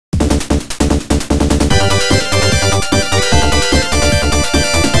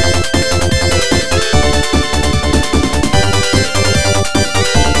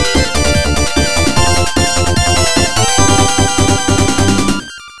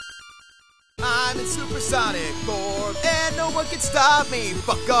Sonic form, and no one can stop me.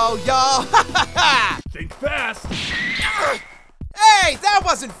 Fuck all y'all. Ha ha ha! Think fast. Hey, that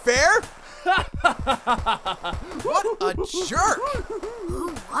wasn't fair. What a jerk.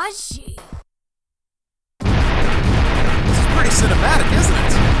 Who was she? This is pretty cinematic, isn't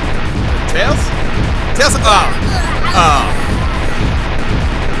it? Tails? Tails? Oh.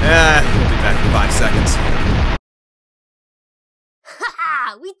 We'll be back in 5 seconds.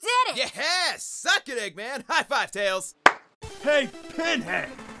 Haha, we did it! Yeah, suck it, Eggman. High five, Tails. Hey, Pinhead.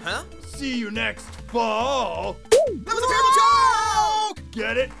 Huh? See you next fall. That was a terrible joke!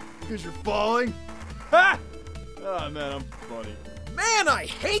 Get it? Because you're falling? Ha! Oh, man, I'm funny. Man, I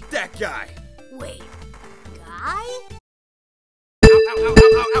hate that guy. Wait, guy? You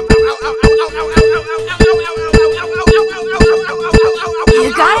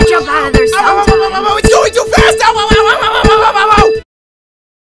gotta jump out of there sometime. It's going too fast!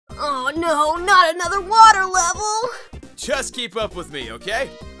 Oh no, not another water level! Just keep up with me, okay?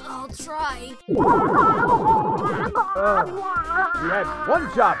 I'll try. You had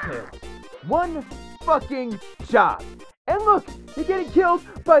one job, Tails. One fucking job. And look, you're getting killed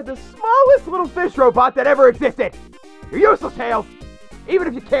by the smallest little fish robot that ever existed. You're useless, Tails. Even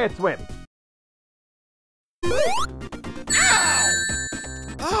if you can't swim. Ow!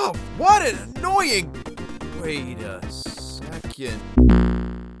 Oh, what an annoying... Wait a second.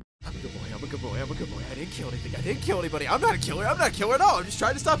 I'm a good boy, I'm a good boy, I'm a good boy. I didn't kill anything, I didn't kill anybody. I'm not a killer at all. I'm just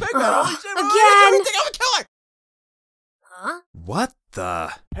trying to stop Eggman. Holy shit, Again? I didn't think I'm a killer! Huh? What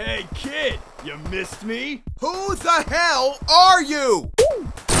the... Hey, kid, you missed me? Who the hell are you?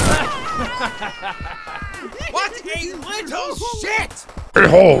 What a little shit!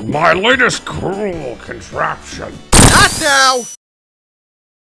 Behold my latest cruel contraption. Not now!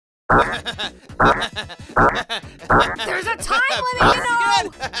 There's a time limit, you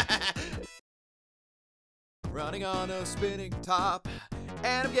know! Running on a spinning top,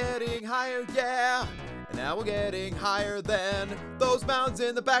 and I'm getting higher, yeah. And now we're getting higher than those mountains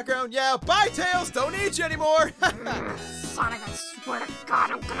in the background, yeah. Bye, Tails! Don't need you anymore! Sonic, I swear to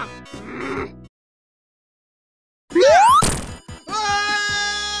God, I'm gonna...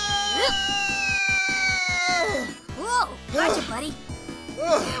 Whoa, gotcha, buddy.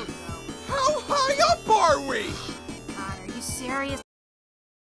 How high up are we? God, are you serious?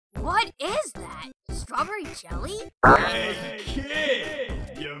 What is that? Strawberry jelly? Hey, kid,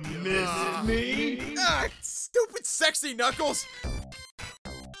 you missed me? Stupid sexy Knuckles!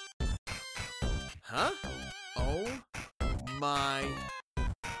 Huh? Oh my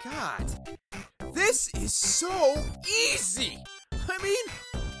God. This is so easy! I mean,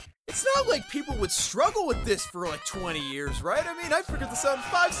 it's not like people would struggle with this for like 20 years, right? I mean, I figured this out in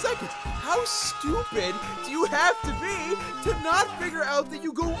 5 seconds. How stupid do you have to be to not figure out that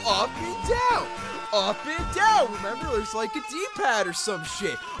you go up and down? Up and down. Remember, there's like a D-pad or some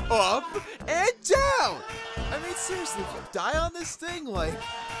shit. Up and down. I mean, seriously, if you die on this thing, like,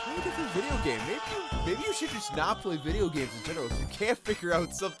 play a different video game. Maybe you should just not play video games in general if you can't figure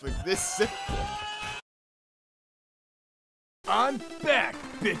out something this simple. I'm back,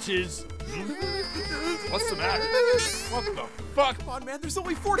 bitches. What's the matter? What the fuck? Come on, man. There's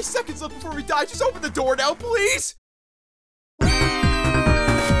only 40 seconds left before we die. Just open the door now, please.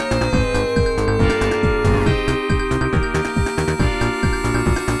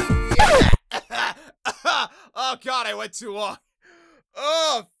 Oh, God, I went too long.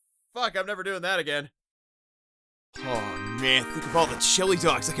 Oh, fuck. I'm never doing that again. Oh, man. Think of all the chili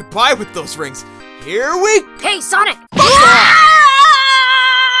dogs I could buy with those rings. Here we... Hey, Sonic!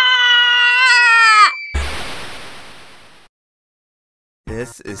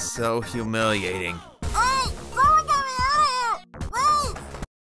 This is so humiliating. Hey, someone get me out of here!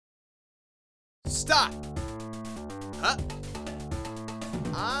 Please! Stop! Huh?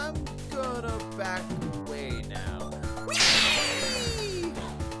 I'm gonna back away now. Whee!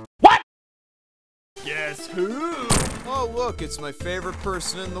 What? Guess who? Oh, look, it's my favorite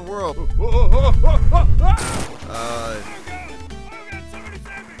person in the world.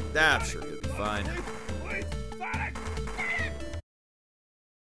 I'm sure he'll be fine.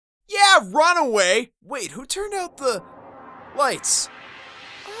 Yeah, run away! Wait, who turned out the lights?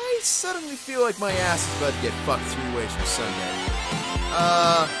 I suddenly feel like my ass is about to get fucked 3 ways from Sunday.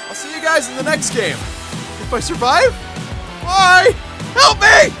 I'll see you guys in the next game. If I survive? Bye! Help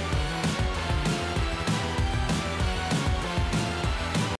me!